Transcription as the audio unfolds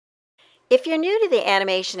If you're new to the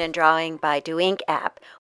Animation and Drawing by DoInk app,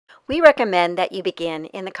 we recommend that you begin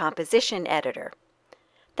in the Composition Editor.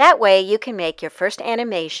 That way you can make your first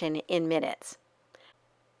animation in minutes.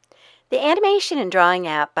 The Animation and Drawing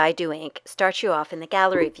app by DoInk starts you off in the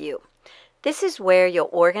Gallery view. This is where you'll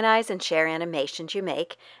organize and share animations you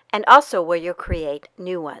make, and also where you'll create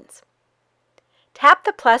new ones. Tap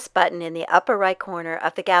the plus button in the upper right corner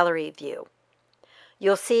of the Gallery view.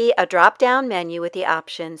 You'll see a drop-down menu with the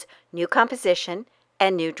options New Composition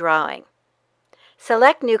and New Drawing.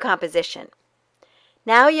 Select New Composition.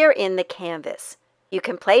 Now you're in the canvas. You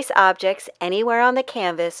can place objects anywhere on the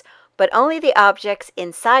canvas, but only the objects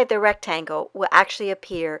inside the rectangle will actually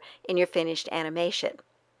appear in your finished animation.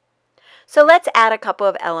 So let's add a couple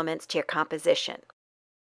of elements to your composition.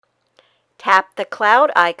 Tap the cloud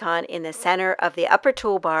icon in the center of the upper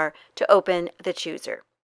toolbar to open the chooser.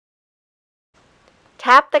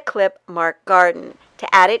 Tap the clip marked Garden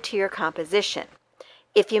to add it to your composition.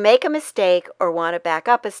 If you make a mistake or want to back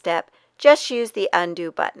up a step, just use the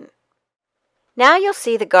Undo button. Now you'll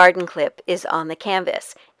see the garden clip is on the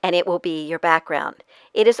canvas, and it will be your background.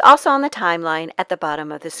 It is also on the timeline at the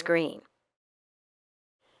bottom of the screen.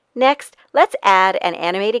 Next, let's add an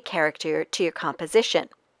animated character to your composition.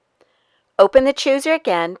 Open the chooser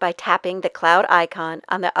again by tapping the cloud icon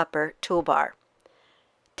on the upper toolbar.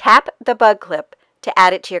 Tap the bug clip to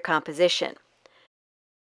add it to your composition.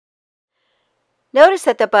 Notice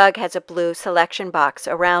that the bug has a blue selection box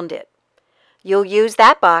around it. You'll use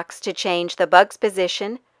that box to change the bug's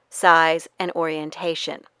position, size, and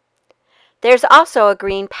orientation. There's also a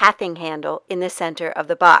green pathing handle in the center of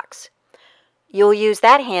the box. You'll use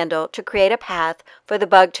that handle to create a path for the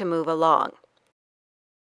bug to move along.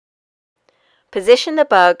 Position the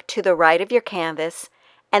bug to the right of your canvas,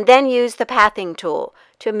 and then use the pathing tool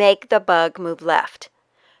to make the bug move left.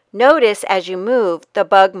 Notice as you move, the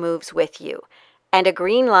bug moves with you, and a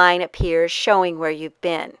green line appears showing where you've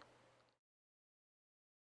been.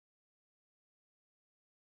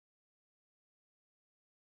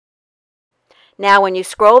 Now when you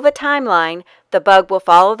scroll the timeline, the bug will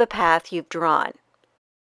follow the path you've drawn.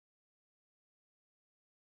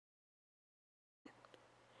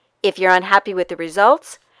 If you're unhappy with the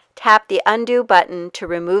results, tap the Undo button to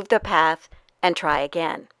remove the path and try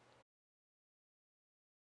again.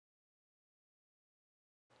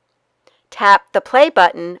 Tap the Play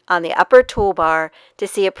button on the upper toolbar to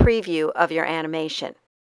see a preview of your animation.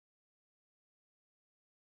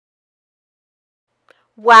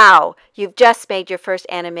 Wow! You've just made your first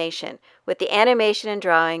animation with the Animation and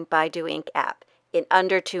Drawing by DoInk app in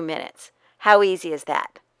under 2 minutes. How easy is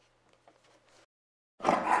that?